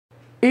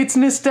It's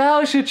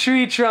Nostalgia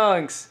Tree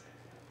Trunks.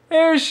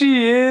 There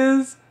she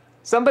is.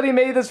 Somebody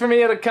made this for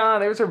me at a con.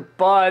 There's her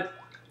butt.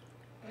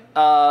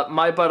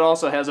 My butt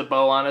also has a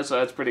bow on it, so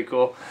that's pretty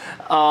cool.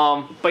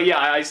 But yeah,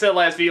 I said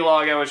last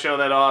vlog I would show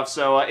that off,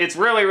 so it's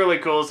really, really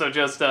cool. So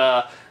just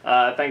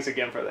thanks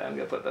again for that. I'm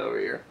gonna put that over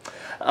here.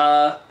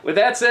 With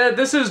that said,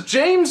 this is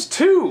James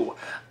 2,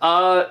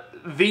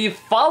 the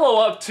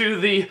follow-up to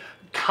the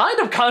kind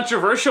of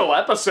controversial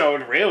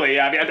episode, really.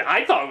 I mean,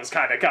 I thought it was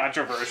kind of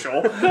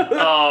controversial.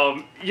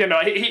 You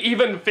know,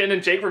 even Finn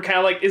and Jake were kind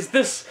of like, is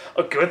this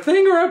a good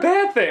thing or a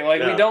bad thing?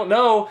 Like, we don't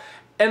know.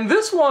 And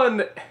this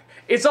one,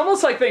 it's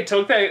almost like they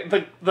took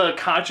the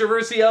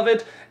controversy of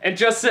it and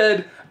just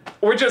said,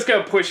 we're just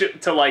gonna push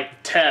it to like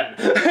 10.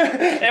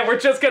 And we're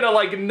just gonna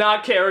like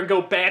not care and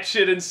go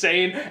batshit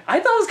insane. I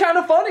thought it was kind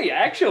of funny,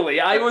 actually.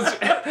 I was,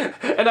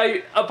 and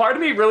a part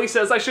of me really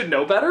says I should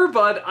know better,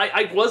 but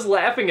I was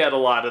laughing at a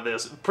lot of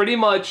this. Pretty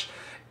much,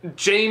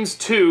 James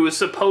 2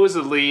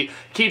 supposedly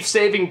keeps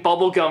saving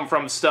Bubblegum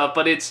from stuff,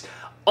 but it's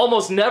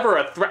almost never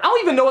a threat. I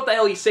don't even know what the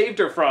hell he saved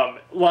her from,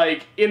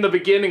 like, in the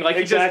beginning. Like,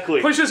 he just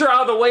pushes her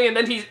out of the way, and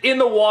then he's in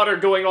the water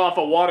going off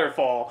a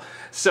waterfall.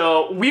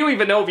 So, we don't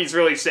even know if he's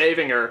really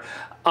saving her.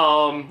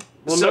 Well,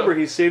 remember,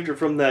 he saved her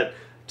from that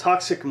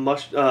toxic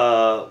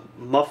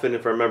muffin,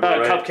 if I remember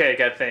right.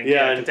 Cupcake, I think.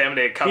 Yeah,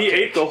 contaminated cupcake. He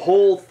ate the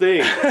whole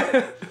thing.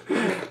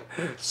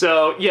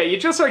 So, yeah, you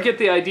just sort of get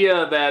the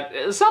idea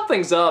that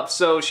something's up.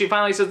 So she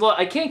finally says, look,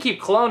 I can't keep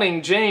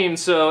cloning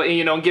James, so,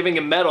 you know, giving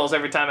him medals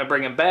every time I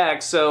bring him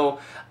back. So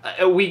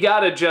we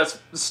gotta just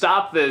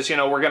stop this. You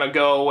know, we're gonna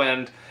go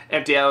and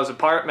empty out his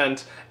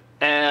apartment.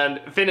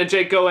 And Finn and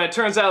Jake go, and it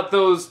turns out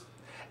those...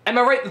 Am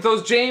I right?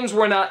 Those James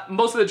were not...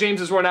 Most of the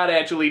Jameses were not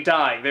actually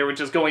dying. They were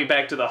just going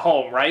back to the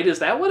home, right? Is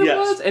that what it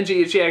was? And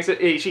she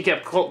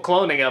kept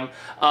cloning him.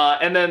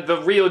 And then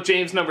the real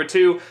James number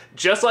 2,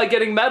 just like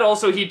getting medals,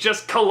 so he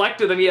just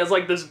collected them. He has,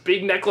 like, this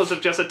big necklace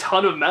of just a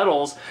ton of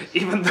medals,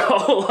 even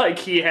though, like,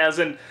 he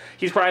hasn't...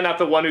 He's probably not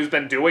the one who's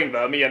been doing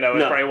them, you know.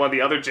 It's probably one of the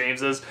other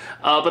Jameses.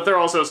 But they're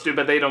also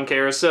stupid. They don't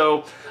care.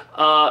 So...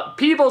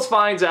 Peebles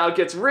finds out,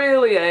 gets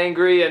really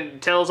angry,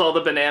 and tells all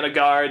the banana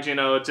guards, you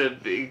know,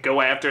 to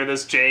go after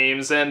this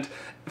James. And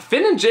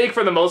Finn and Jake,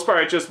 for the most part,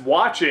 are just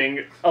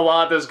watching a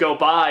lot of this go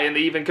by, and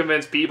they even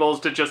convince Peebles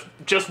to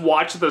just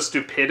watch the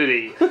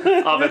stupidity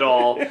of it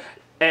all.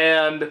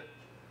 And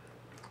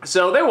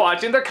so they're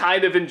watching, they're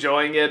kind of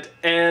enjoying it,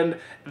 and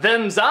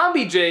then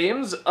Zombie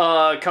James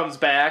comes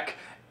back,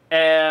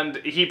 and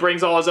he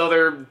brings all his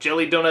other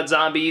jelly donut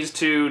zombies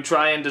to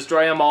try and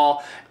destroy them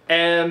all,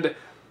 and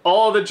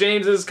all the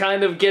Jameses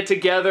kind of get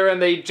together and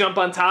they jump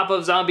on top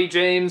of Zombie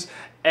James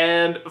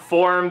and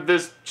form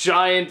this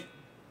giant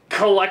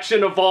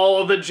collection of all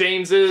of the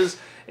Jameses.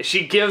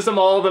 She gives them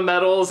all the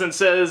medals and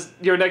says,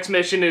 your next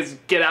mission is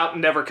get out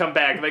and never come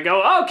back. And they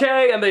go,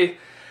 okay, and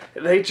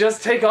they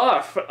just take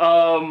off.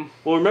 Well,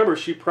 remember,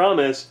 she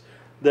promised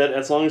that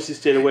as long as she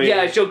stayed away...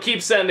 Yeah, she'll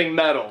keep sending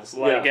medals,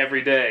 like,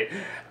 every day.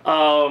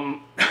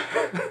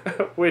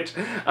 Which,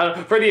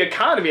 for the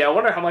economy, I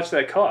wonder how much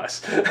that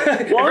costs.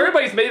 If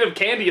everybody's made of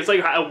candy, it's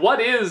like, what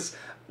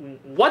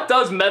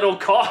does metal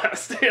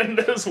cost in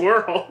this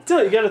world?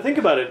 Still, you gotta think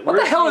about it. What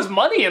the hell is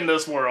money in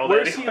this world?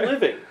 Where's he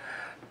living?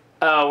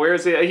 Where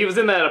is he? He was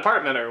in that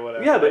apartment or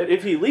whatever. Yeah, but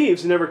if he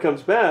leaves and never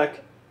comes back,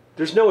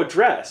 there's no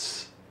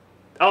address.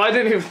 Oh, I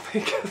didn't even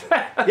think of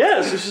that.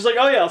 Yeah, so she's like,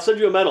 oh yeah, I'll send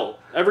you a medal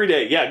every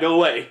day. Yeah, go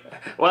away.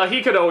 Well,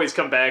 he could always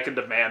come back and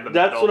demand the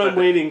medal. That's what I'm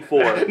waiting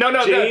for.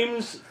 No,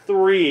 James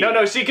 3.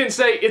 No, she can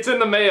say, it's in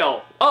the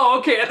mail. Oh,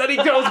 okay, and then he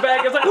goes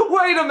back, it's like,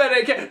 wait a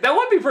minute, that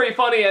would be pretty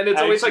funny, and it's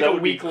always like a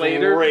week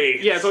later.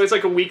 Great. Yeah, it's always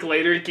like a week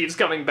later, he keeps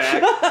coming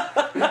back.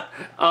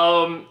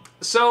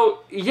 So,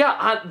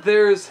 yeah,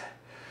 there's...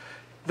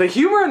 The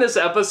humor in this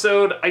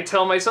episode, I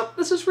tell myself,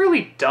 this is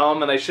really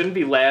dumb and I shouldn't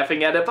be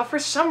laughing at it, but for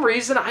some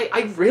reason,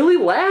 I really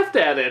laughed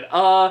at it.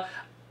 I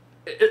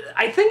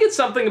think it's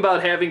something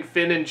about having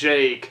Finn and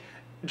Jake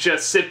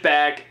just sit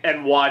back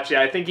and watch it.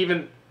 I think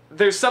even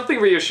there's something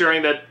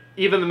reassuring that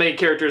even the main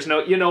characters know,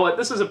 you know what,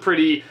 this is a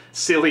pretty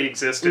silly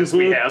existence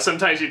we have.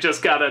 Sometimes you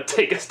just gotta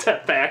take a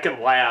step back and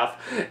laugh.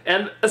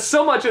 And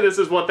so much of this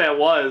is what that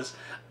was.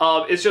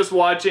 It's just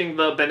watching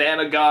the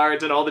banana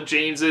guards and all the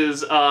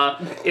Jameses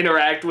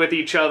interact with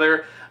each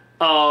other.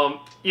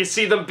 You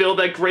see them build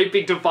that great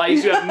big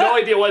device. You have no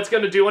idea what it's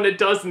going to do, and it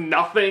does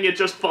nothing. It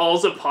just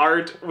falls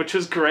apart, which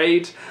is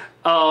great.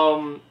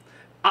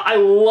 I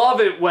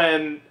love it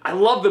when... I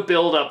love the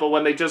build-up, but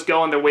when they just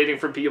go and they're waiting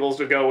for Peebles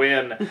to go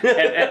in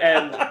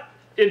and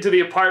into the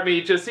apartment,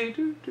 you just see...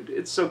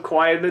 It's so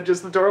quiet, and then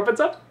just the door opens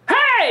up.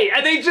 Hey!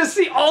 And they just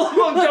see all of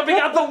them jumping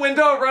out the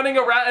window, running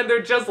around, and they're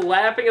just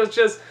laughing. It's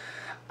just...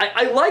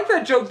 I like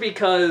that joke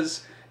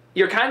because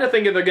you're kind of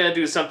thinking they're going to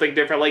do something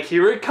different. Like,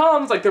 here it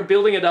comes, like they're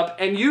building it up.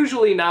 And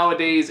usually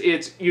nowadays,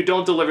 it's you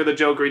don't deliver the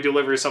joke or you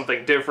deliver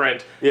something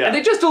different. Yeah. And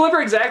they just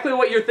deliver exactly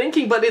what you're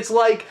thinking, but it's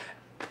like,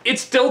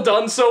 it's still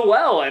done so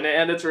well,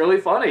 and it's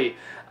really funny.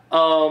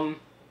 I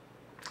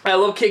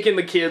love kicking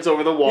the kids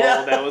over the wall.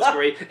 Yeah. That was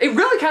great. It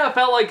really kind of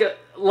felt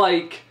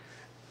like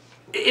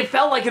it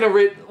felt like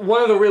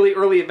one of the really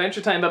early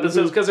Adventure Time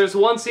episodes, because there's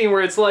one scene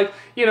where it's like,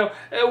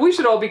 we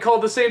should all be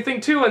called the same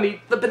thing too, and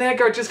the Banana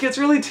Guard just gets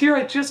really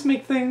teary-eyed, just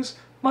make things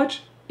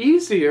much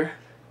easier.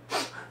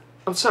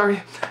 I'm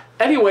sorry.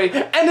 Anyway,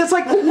 and it's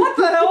like, what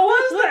the hell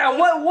was that?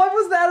 What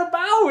was that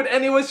about?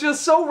 And it was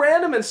just so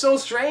random and so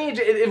strange.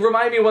 It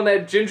reminded me when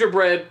that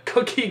gingerbread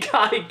cookie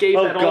guy gave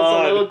that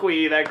whole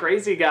soliloquy, that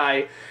crazy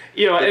guy.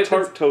 The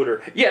tart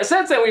toter. Yeah,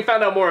 since then we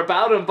found out more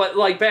about him, but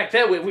like back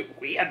then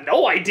we had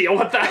no idea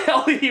what the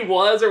hell he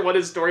was or what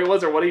his story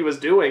was or what he was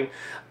doing.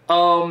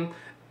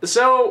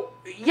 So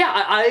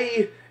yeah,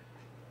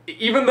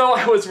 even though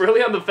I was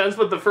really on the fence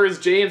with the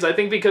first James, I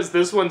think because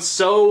this one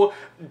so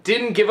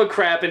didn't give a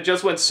crap and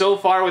just went so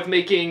far with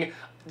making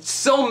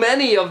so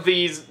many of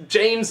these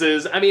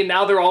Jameses. I mean,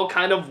 now they're all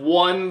kind of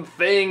one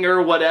thing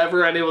or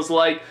whatever, and it was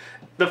like,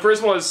 the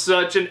first one was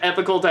such an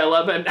ethical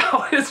dilemma, and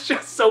now it's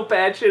just so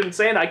batshit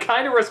insane. I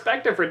kind of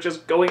respect it for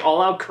just going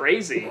all out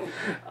crazy.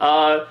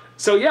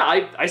 So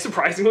yeah, I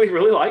surprisingly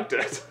really liked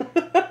it.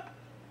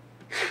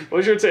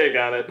 What's your take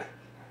on it?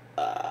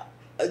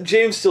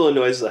 James still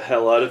annoys the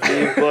hell out of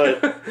me,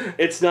 but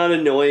it's not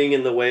annoying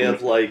in the way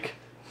of, like,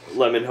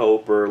 Lemon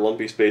Hope or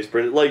Lumpy Space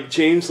Prince. Like,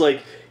 James,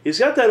 like, he's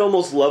got that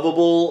almost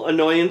lovable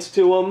annoyance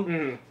to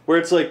him, where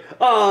it's like,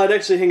 I'd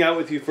actually hang out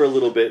with you for a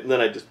little bit, and then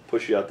I just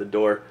push you out the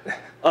door.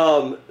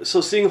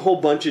 So seeing a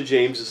whole bunch of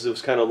Jameses, it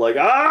was kind of like,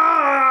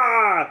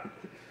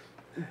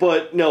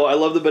 But, no, I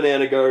love the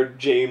Banana Guard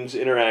James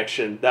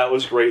interaction. That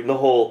was great, and the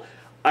whole...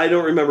 I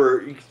don't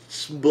remember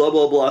blah,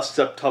 blah, blah,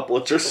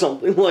 septuplets or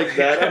something like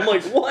that. I'm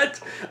like,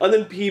 what? And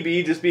then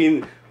PB just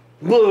being,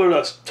 blah, blah,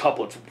 blah,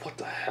 septuplets. What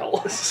the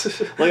hell?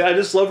 Like, I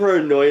just love her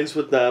annoyance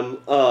with them.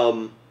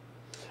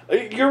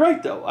 You're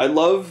right, though. I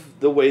love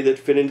the way that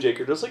Finn and Jake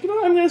are just like, I'm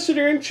going to sit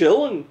here and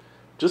chill and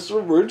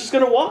we're just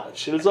going to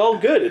watch. And it's all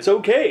good. It's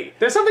okay.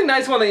 There's something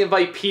nice when they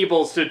invite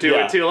Peebles to do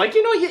it, too. Like,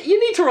 you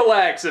need to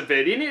relax a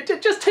bit. You need to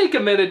just take a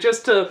minute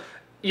just to...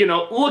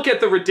 look at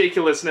the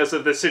ridiculousness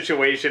of the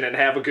situation and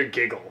have a good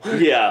giggle.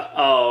 Yeah.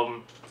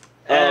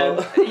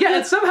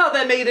 And somehow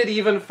that made it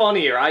even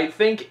funnier. I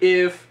think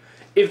if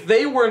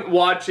they weren't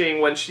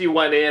watching when she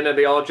went in and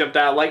they all jumped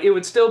out, like, it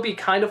would still be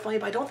kind of funny,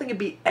 but I don't think it'd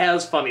be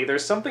as funny.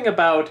 There's something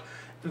about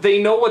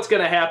they know what's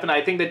going to happen,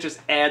 I think that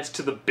just adds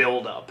to the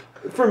build-up.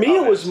 For me,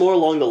 it was more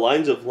along the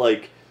lines of,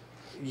 like,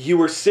 you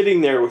were sitting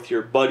there with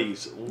your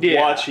buddies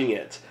watching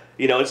it.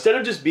 Instead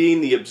of just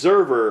being the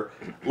observer,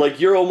 like,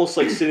 you're almost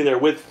like sitting there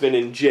with Finn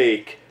and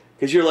Jake,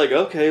 because you're like,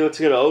 okay, what's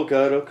gonna, oh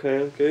god,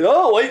 okay,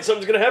 oh wait,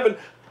 something's gonna happen.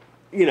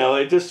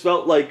 It just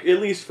felt like, at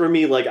least for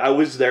me, like I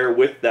was there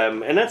with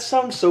them, and that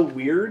sounds so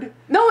weird.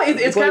 No,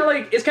 it's kind of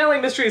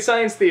like Mystery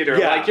Science Theater.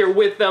 Yeah. Like you're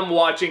with them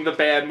watching the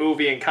bad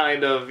movie and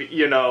kind of,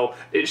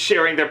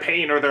 sharing their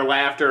pain or their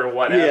laughter or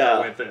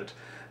whatever with it.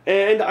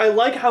 And I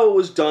like how it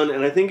was done,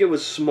 and I think it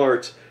was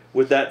smart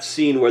with that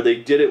scene where they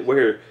did it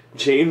where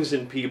James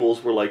and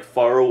Peebles were, like,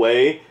 far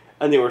away,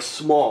 and they were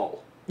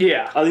small.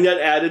 Yeah. I think that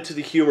added to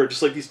the humor,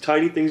 just like these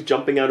tiny things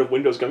jumping out of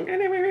windows going...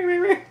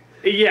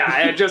 Yeah,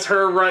 and just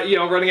her,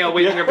 running out,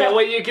 waving her band.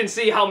 Well, you can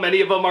see how many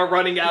of them are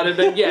running out, and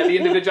then, the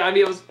individual... I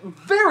mean, it was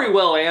very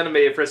well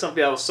animated for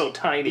something that was so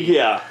tiny.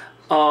 Yeah.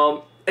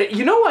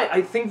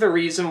 I think the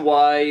reason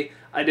why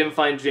I didn't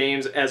find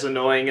James as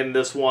annoying in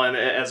this one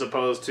as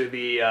opposed to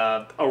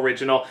the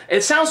original...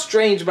 It sounds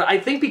strange, but I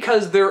think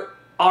because there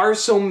are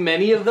so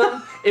many of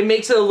them, it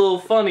makes it a little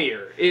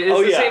funnier.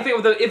 It's the same thing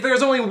with if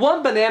there's only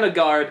one Banana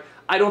Guard,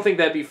 I don't think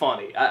that'd be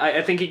funny.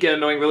 I think he'd get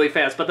annoying really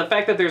fast. But the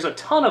fact that there's a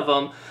ton of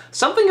them,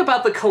 something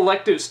about the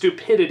collective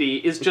stupidity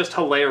is just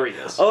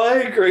hilarious. Oh, I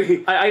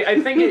agree.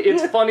 I think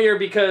it's funnier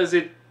because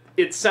it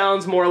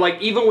sounds more like,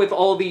 even with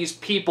all these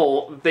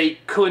people, they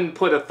couldn't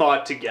put a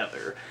thought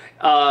together.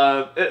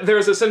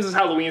 There's a Simpsons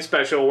Halloween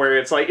special where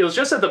it's like, it was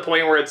just at the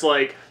point where it's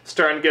like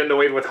starting to get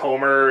annoyed with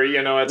Homer,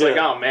 it's like,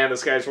 oh man,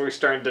 this guy's really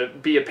starting to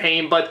be a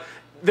pain, but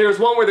there's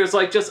one where there's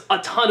like just a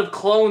ton of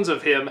clones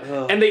of him,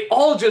 and they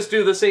all just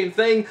do the same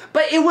thing,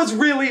 but it was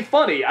really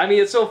funny. I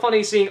mean, it's so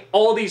funny seeing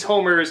all these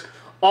Homers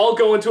all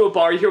go into a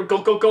bar, you hear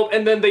go, go, go,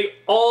 and then they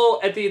all,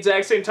 at the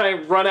exact same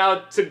time, run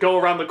out to go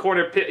around the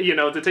corner,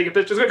 to take a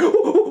picture.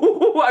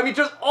 I mean,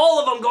 just all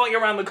of them going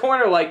around the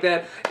corner like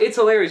that. It's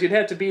hilarious. You'd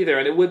have to be there,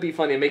 and it would be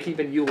funny and make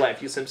even you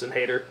laugh, you Simpson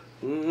hater.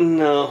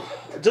 No.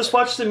 Just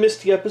watch the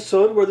Misty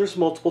episode where there's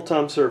multiple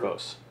Tom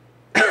Servos.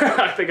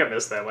 I think I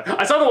missed that one.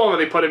 I saw the one where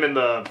they put him in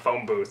the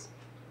phone booth.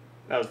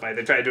 That was funny.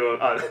 They try to do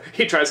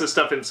he tries to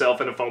stuff himself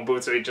in a phone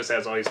booth, so he just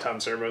has all these Tom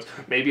Servos.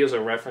 Maybe it was a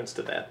reference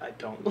to that. I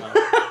don't know.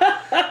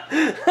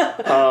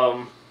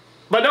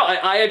 But no,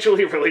 I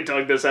actually really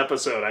dug this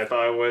episode. I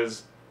thought it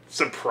was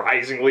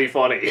surprisingly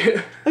funny.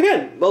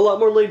 Again, a lot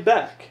more laid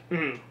back.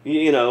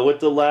 Mm-hmm. With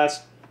the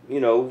last,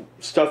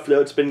 stuff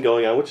that's been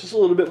going on, which is a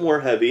little bit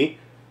more heavy.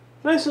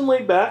 Nice and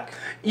laid back.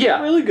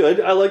 Yeah. Really good.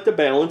 I like the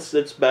balance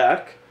that's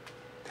back.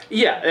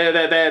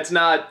 Yeah, that's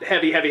not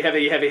heavy, heavy,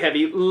 heavy, heavy,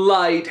 heavy,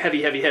 light,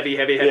 heavy, heavy, heavy,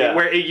 heavy, heavy,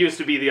 where it used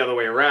to be the other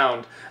way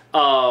around.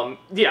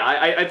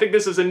 I think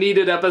this is a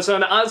needed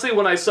episode. Honestly,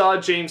 when I saw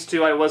James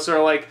 2, I was sort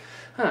of like,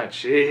 oh,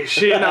 geez.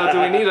 You know, do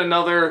we need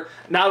another,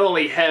 not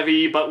only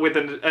heavy, but with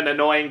an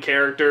annoying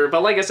character?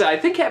 But like I said, I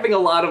think having a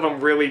lot of them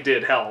really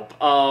did help.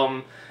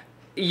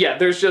 Yeah,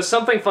 there's just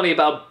something funny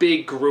about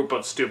big group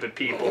of stupid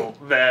people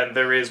than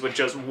there is with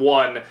just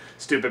one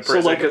stupid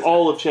person. So like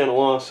all of Channel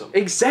Awesome.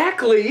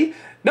 Exactly.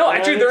 No,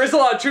 actually, there is a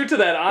lot of truth to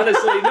that,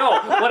 honestly.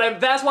 No,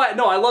 that's why,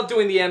 no, I love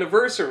doing the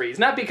anniversaries.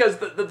 Not because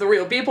the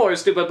real people are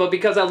stupid, but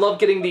because I love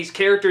getting these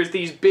characters,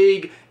 these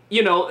big,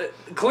 you know,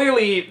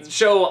 clearly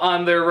show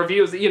on their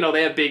reviews that, you know,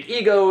 they have big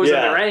egos and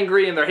they're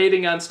angry and they're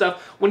hating on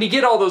stuff. When you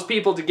get all those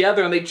people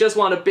together and they just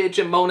want to bitch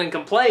and moan and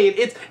complain,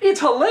 it's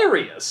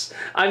hilarious.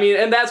 I mean,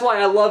 and that's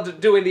why I loved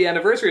doing the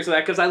anniversaries of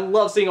that, because I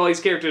love seeing all these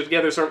characters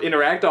together sort of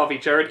interact off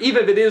each other.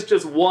 Even if it is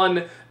just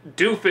one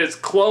doofus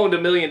cloned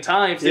a million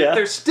times,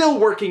 they're still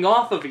working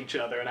off of each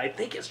other, and I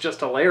think it's just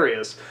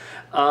hilarious.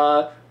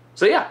 So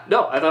yeah,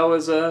 no, I thought it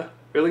was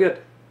really good.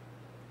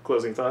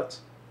 Closing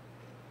thoughts?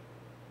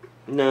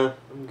 Nah,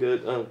 I'm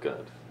good. Oh,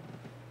 God.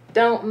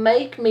 Don't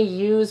make me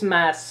use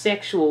my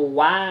sexual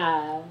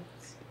wiles.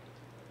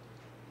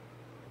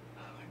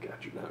 Oh, my God,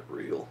 you're not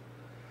real.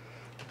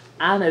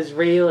 I'm as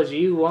real as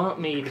you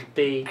want me to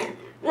be.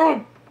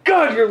 Oh,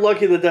 God, you're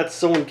lucky that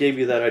someone gave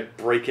you that. I'd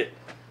break it.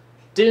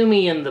 Do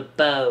me in the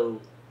bow.